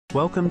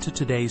Welcome to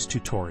today's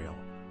tutorial,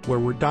 where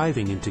we're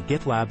diving into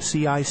GitLab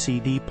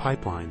CI/CD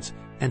pipelines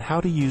and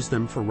how to use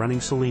them for running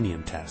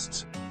Selenium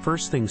tests.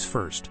 First things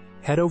first,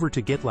 head over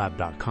to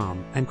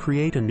gitlab.com and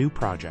create a new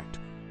project.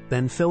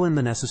 Then fill in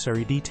the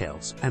necessary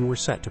details, and we're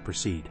set to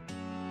proceed.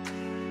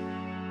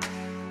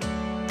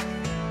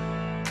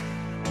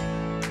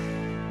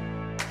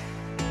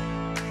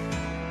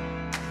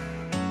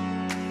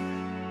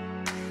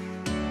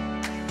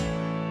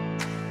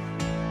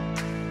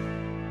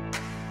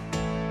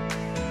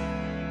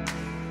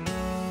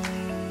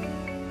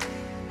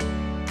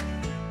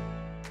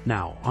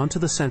 Now, onto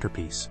the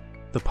centerpiece,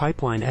 the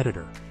pipeline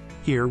editor.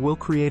 Here, we'll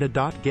create a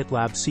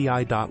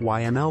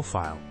 .gitlabci.yml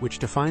file, which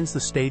defines the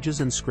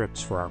stages and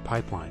scripts for our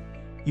pipeline.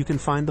 You can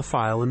find the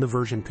file in the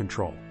version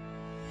control.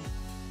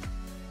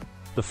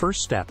 The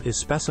first step is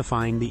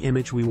specifying the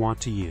image we want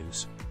to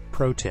use.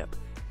 Pro tip: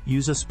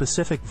 use a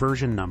specific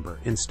version number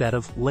instead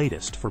of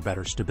latest for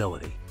better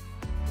stability.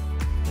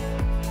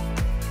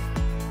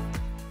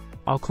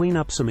 I'll clean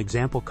up some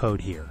example code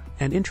here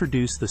and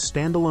introduce the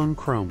standalone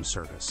Chrome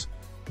service.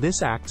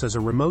 This acts as a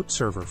remote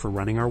server for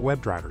running our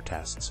WebDriver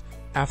tests.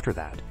 After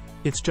that,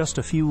 it's just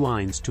a few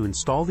lines to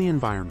install the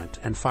environment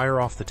and fire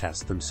off the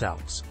tests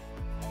themselves.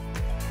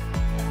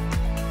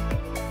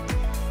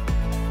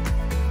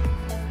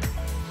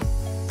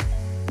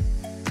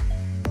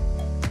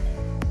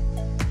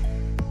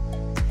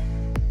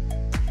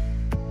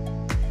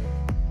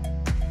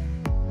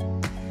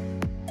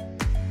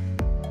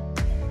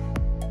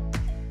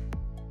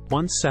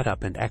 Once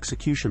setup and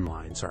execution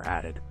lines are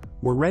added,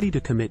 we're ready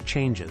to commit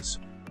changes.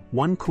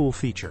 One cool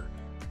feature: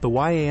 the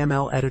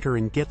YAML editor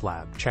in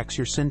GitLab checks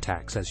your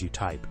syntax as you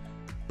type,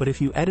 but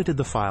if you edited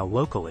the file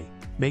locally,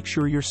 make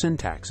sure your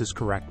syntax is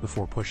correct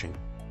before pushing.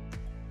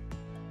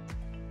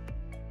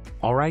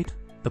 Alright,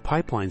 the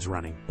pipeline's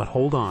running, but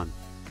hold on.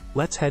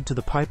 Let's head to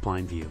the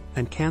pipeline view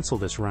and cancel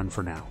this run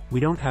for now. We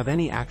don't have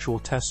any actual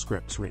test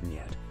scripts written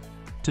yet.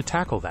 To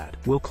tackle that,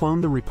 we'll clone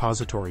the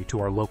repository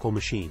to our local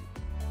machine.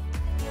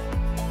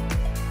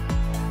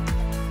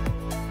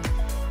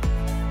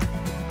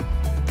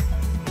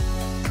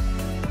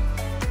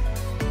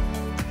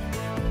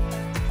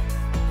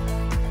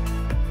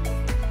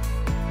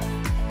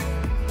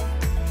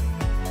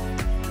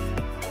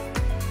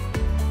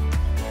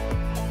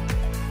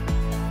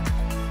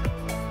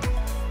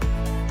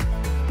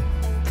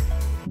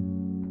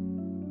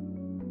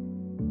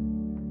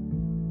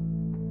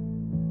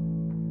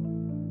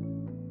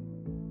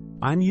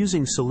 I'm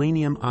using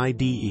Selenium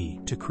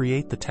IDE to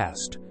create the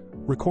test.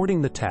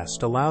 Recording the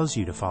test allows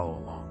you to follow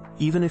along,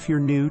 even if you're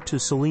new to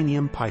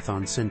Selenium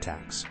Python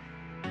syntax.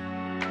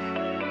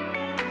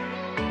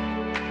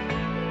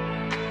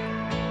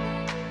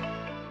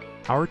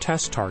 Our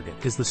test target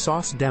is the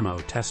Sauce demo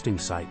testing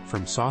site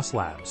from Sauce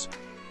Labs.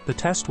 The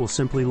test will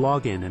simply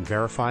log in and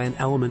verify an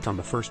element on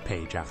the first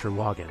page after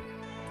login.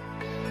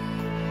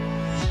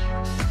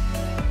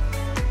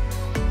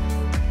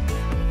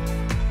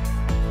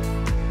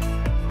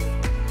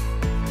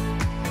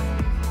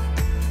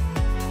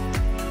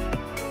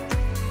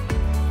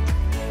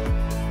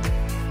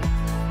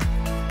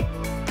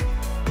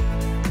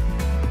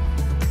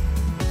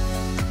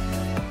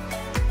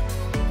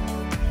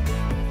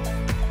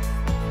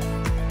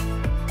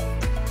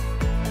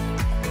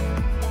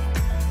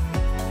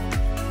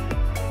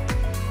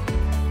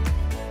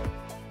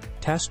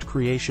 Test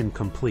creation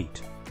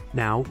complete.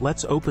 Now,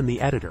 let's open the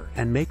editor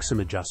and make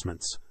some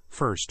adjustments.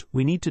 First,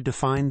 we need to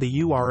define the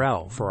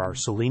URL for our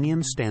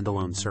Selenium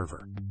standalone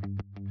server.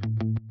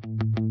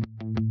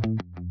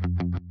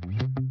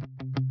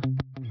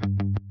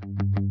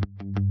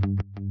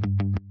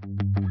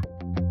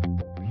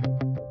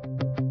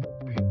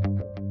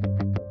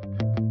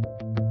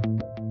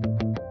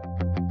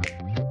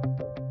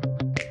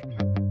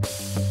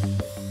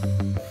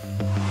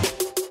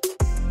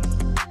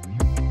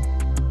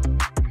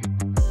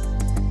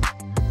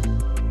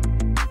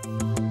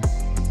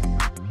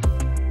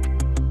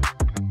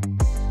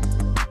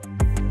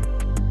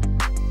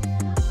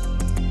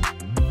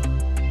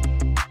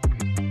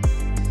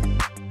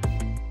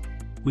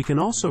 We can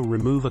also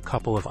remove a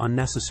couple of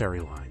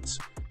unnecessary lines.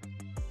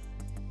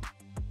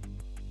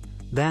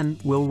 Then,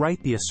 we'll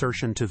write the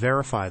assertion to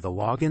verify the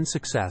login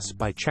success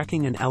by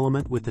checking an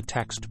element with the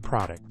text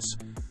products.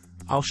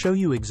 I'll show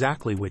you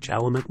exactly which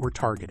element we're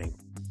targeting.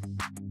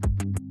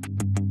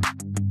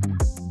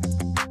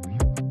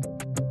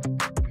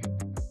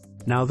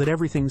 Now that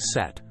everything's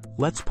set,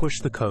 let's push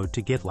the code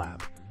to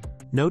GitLab.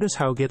 Notice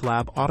how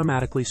GitLab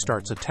automatically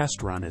starts a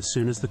test run as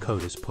soon as the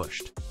code is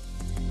pushed.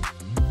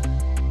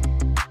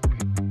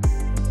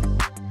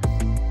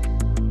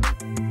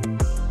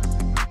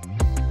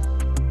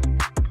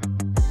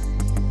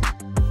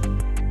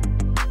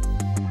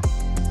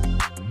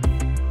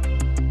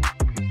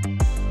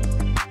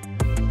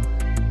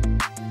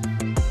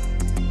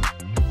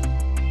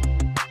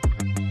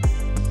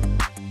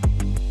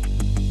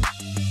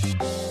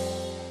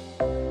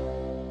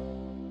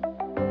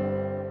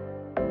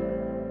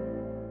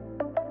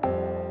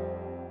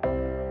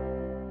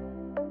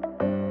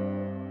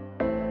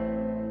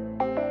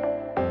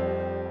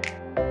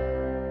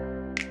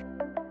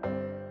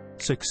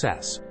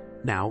 Success.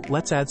 Now,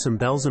 let's add some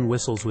bells and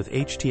whistles with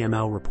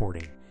HTML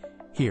reporting.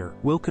 Here,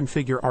 we'll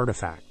configure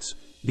artifacts.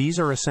 These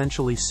are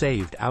essentially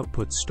saved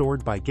outputs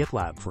stored by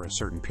GitLab for a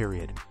certain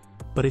period.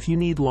 But if you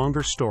need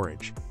longer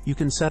storage, you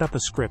can set up a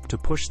script to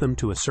push them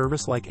to a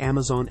service like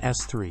Amazon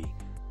S3.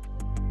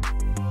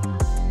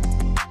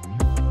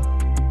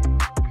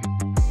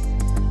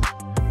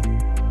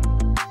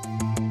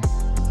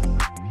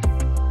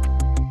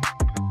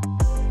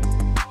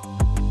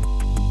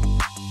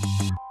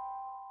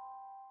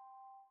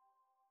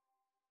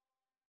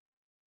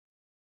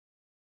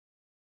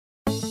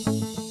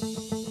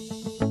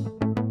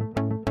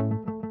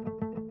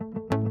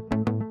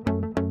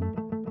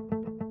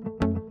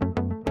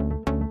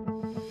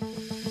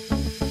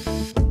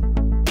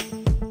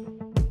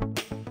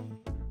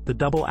 The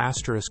double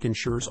asterisk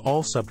ensures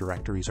all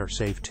subdirectories are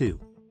saved too.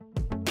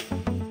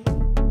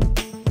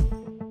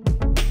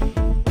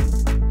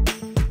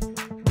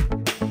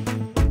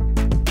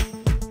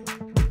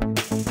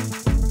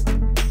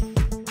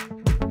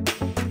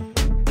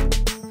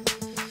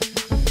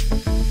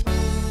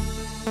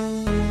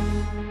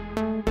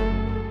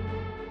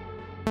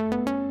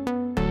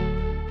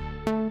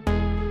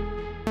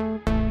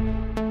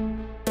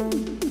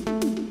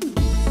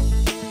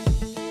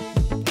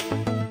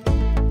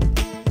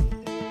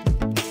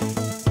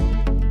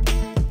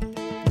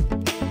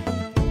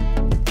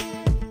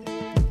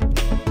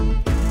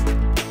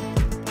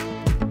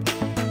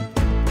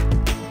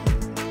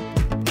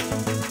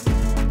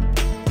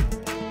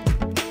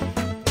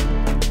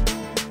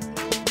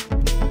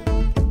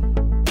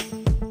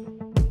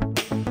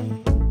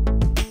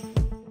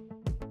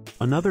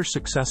 Another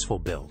successful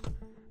build.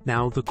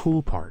 Now the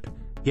cool part.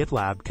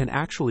 GitLab can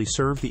actually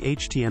serve the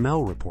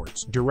HTML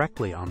reports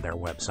directly on their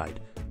website,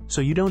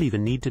 so you don't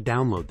even need to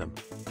download them.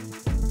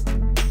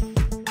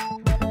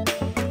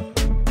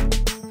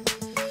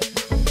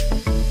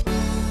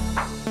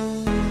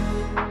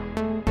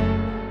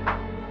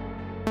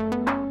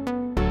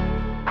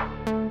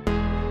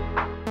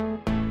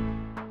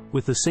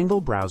 With the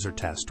single browser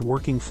test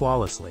working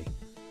flawlessly,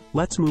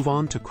 let's move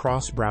on to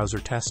cross-browser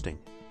testing.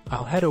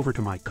 I'll head over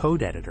to my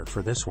code editor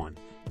for this one,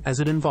 as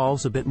it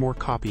involves a bit more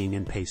copying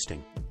and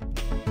pasting.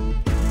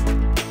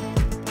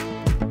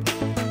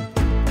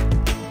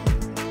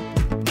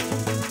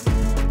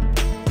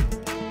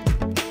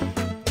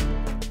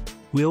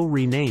 We'll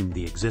rename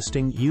the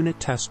existing unit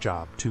test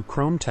job to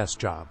Chrome test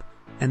job,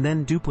 and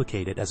then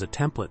duplicate it as a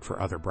template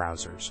for other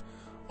browsers.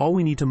 All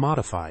we need to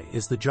modify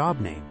is the job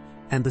name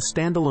and the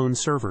standalone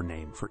server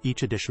name for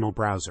each additional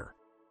browser.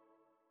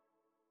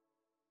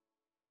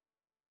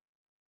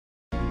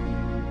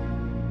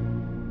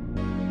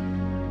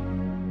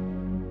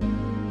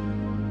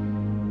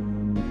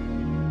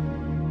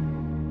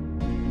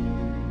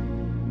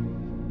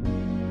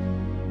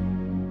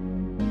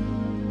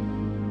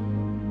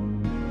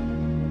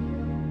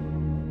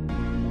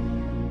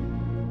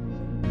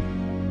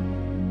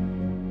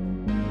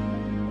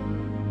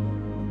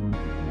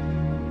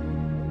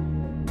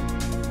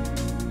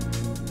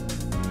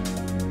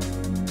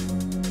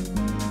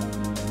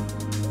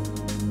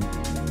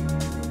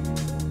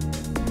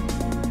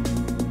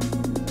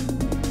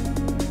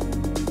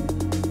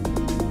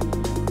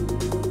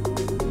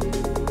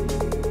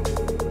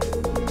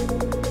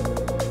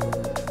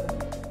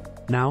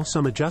 Now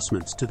some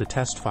adjustments to the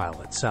test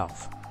file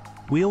itself.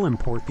 We'll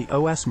import the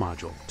OS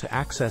module to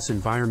access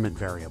environment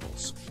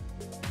variables.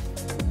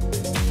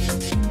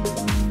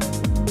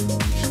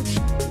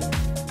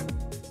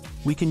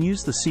 We can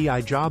use the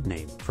CI job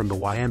name from the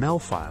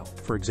YML file,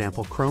 for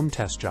example Chrome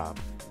test job,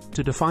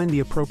 to define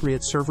the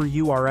appropriate server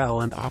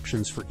URL and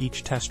options for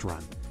each test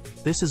run.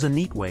 This is a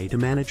neat way to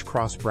manage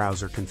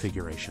cross-browser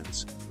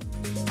configurations.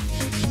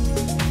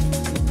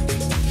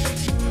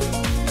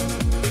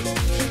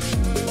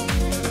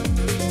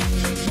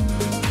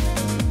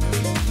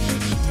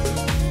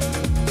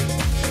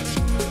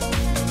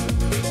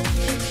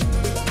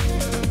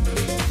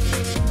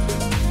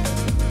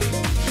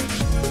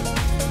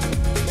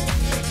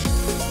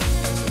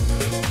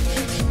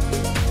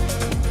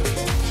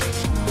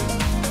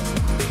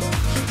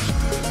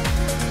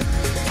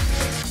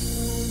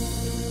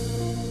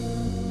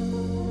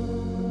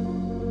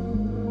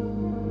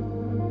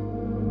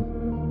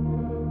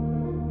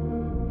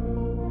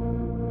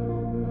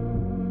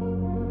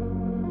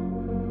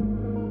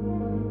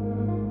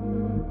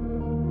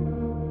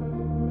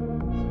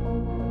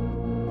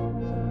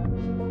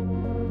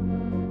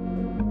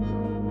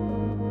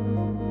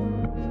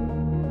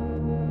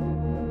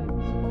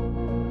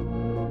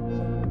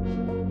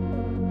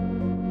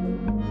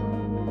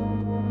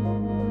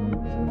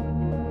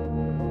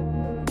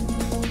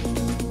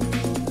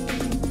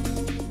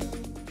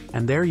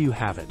 And there you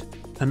have it,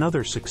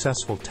 another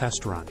successful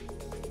test run.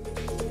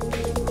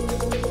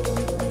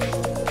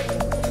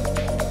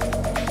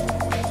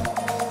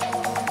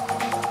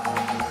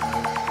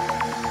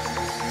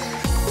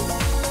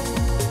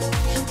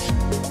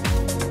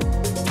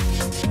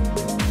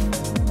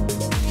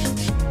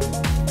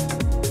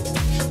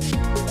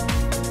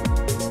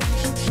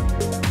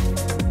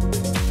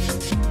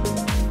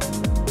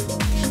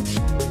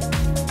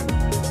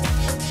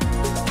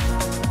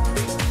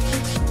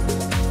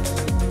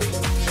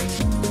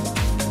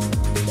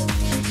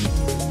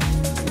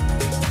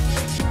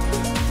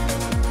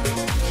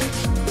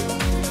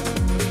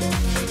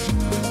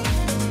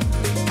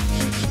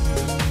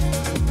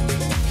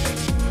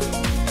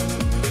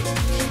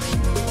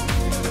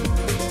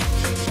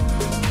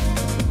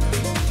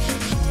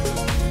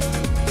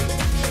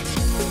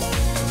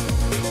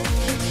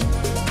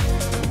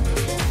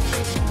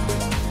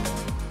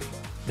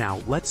 Now,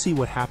 let's see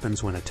what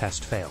happens when a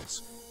test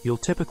fails. You'll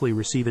typically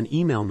receive an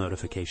email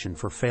notification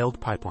for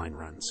failed pipeline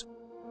runs.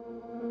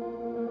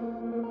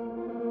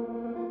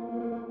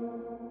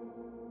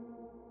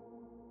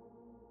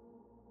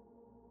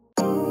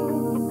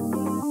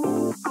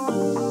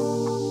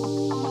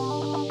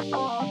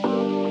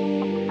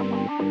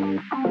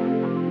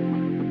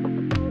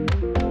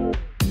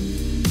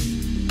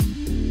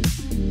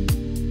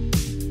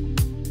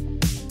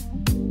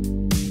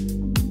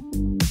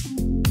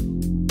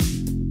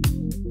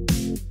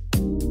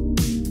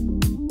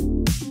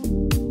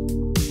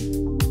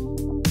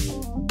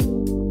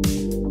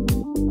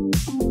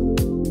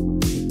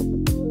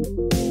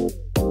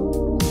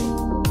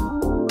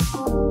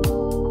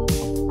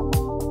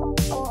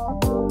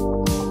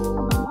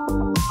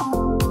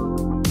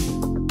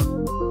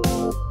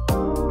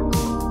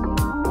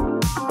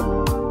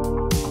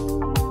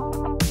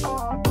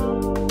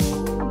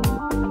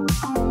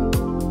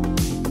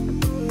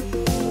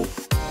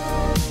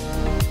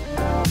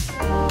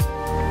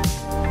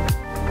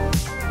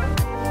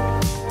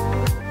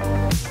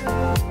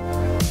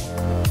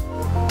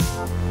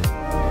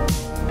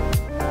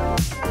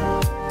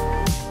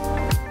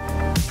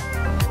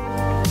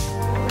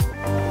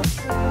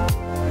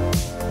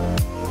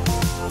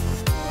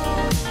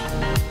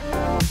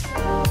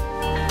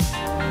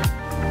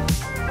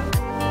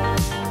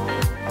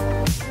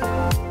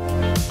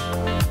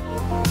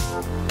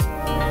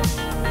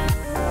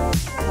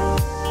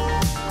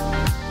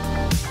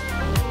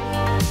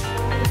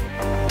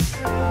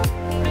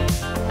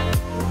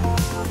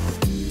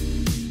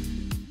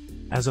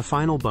 As a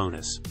final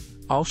bonus,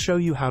 I'll show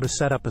you how to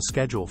set up a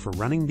schedule for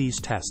running these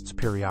tests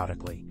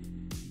periodically.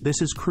 This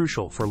is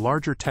crucial for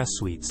larger test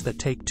suites that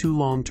take too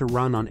long to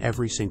run on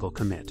every single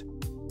commit.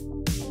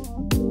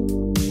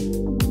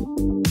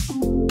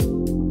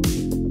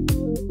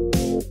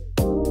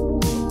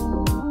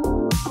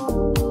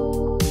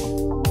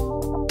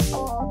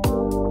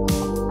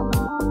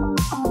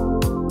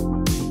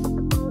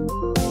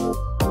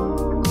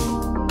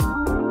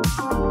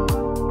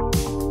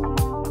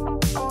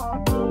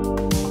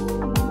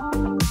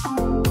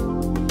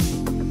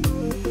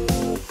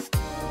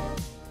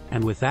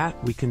 And with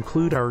that, we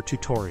conclude our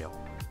tutorial.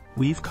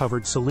 We've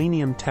covered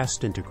Selenium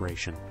test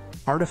integration,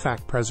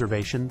 artifact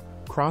preservation,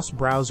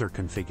 cross-browser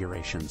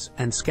configurations,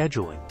 and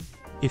scheduling.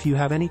 If you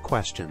have any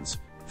questions,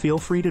 feel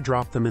free to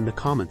drop them in the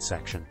comments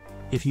section.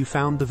 If you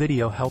found the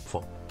video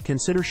helpful,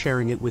 consider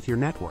sharing it with your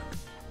network.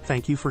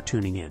 Thank you for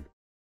tuning in.